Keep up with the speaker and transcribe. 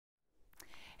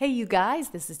Hey, you guys,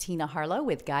 this is Tina Harlow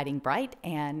with Guiding Bright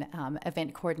and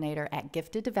event coordinator at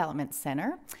Gifted Development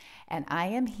Center. And I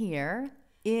am here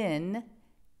in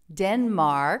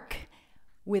Denmark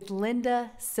with Linda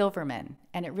Silverman.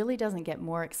 And it really doesn't get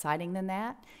more exciting than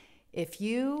that. If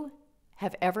you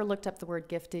have ever looked up the word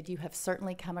gifted, you have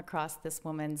certainly come across this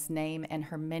woman's name and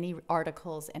her many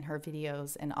articles and her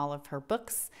videos and all of her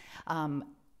books.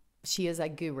 She is a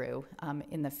guru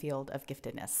in the field of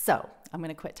giftedness. So I'm going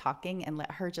to quit talking and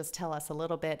let her just tell us a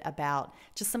little bit about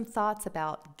just some thoughts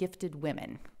about gifted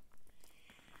women.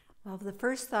 Well, the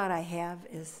first thought I have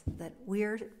is that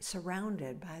we're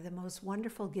surrounded by the most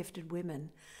wonderful gifted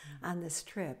women on this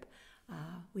trip.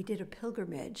 We did a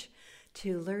pilgrimage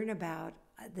to learn about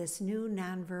this new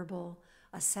nonverbal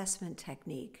assessment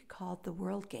technique called the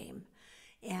World Game.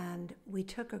 And we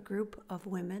took a group of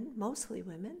women, mostly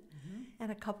women,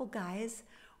 and a couple guys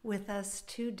with us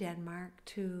to Denmark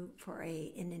for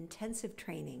an intensive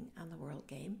training on the World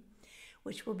Game,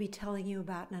 which we'll be telling you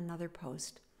about in another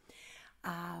post.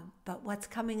 But what's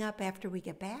coming up after we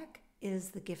get back is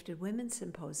the Gifted Women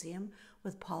Symposium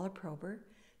with Paula Prober,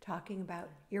 talking about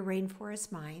Your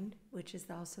Rainforest Mind, which is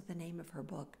also the name of her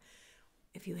book.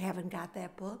 If you haven't got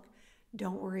that book,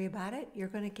 don't worry about it. You're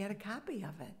going to get a copy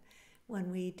of it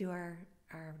when we do our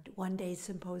one-day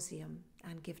symposium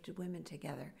on gifted women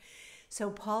together. So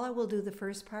Paula will do the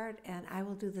first part, and I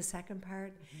will do the second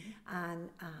part on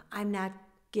I'm not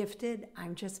gifted,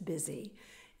 I'm just busy.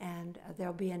 And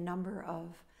there'll be a number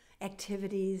of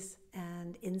activities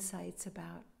and insights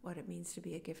about what it means to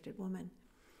be a gifted woman.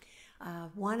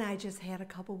 One I just had a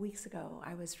couple weeks ago.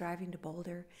 I was driving to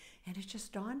Boulder, and it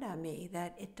just dawned on me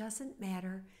that it doesn't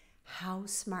matter how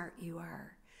smart you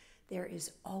are. There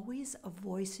is always a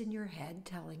voice in your head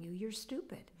telling you you're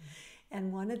stupid.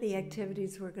 And one of the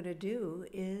activities we're going to do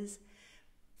is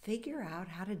figure out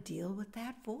how to deal with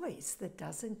that voice that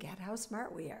doesn't get how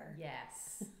smart we are.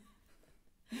 Yes.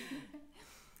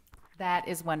 That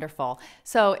is wonderful.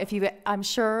 So I'm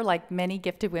sure like many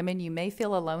gifted women, you may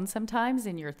feel alone sometimes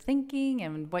in your thinking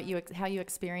and how you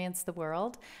experience the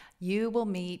world. You will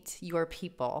meet your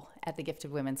people at the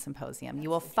Gifted Women Symposium.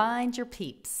 You will find your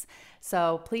peeps.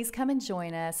 So please come and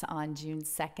join us on June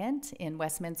 2nd in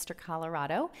Westminster,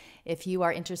 Colorado. If you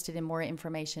are interested in more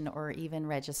information or even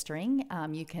registering,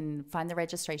 you can find the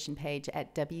registration page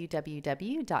at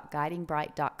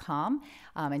www.guidingbright.com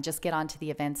and just get onto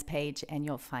the events page and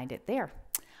you'll find it there.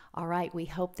 All right, we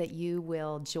hope that you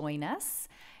will join us.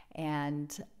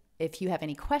 And if you have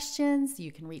any questions,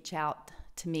 you can reach out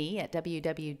to me at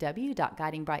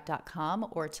www.guidingbright.com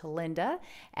or to Linda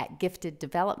at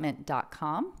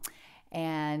gifteddevelopment.com.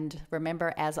 And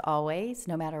remember, as always,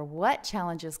 no matter what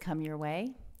challenges come your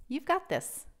way, you've got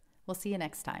this. We'll see you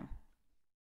next time.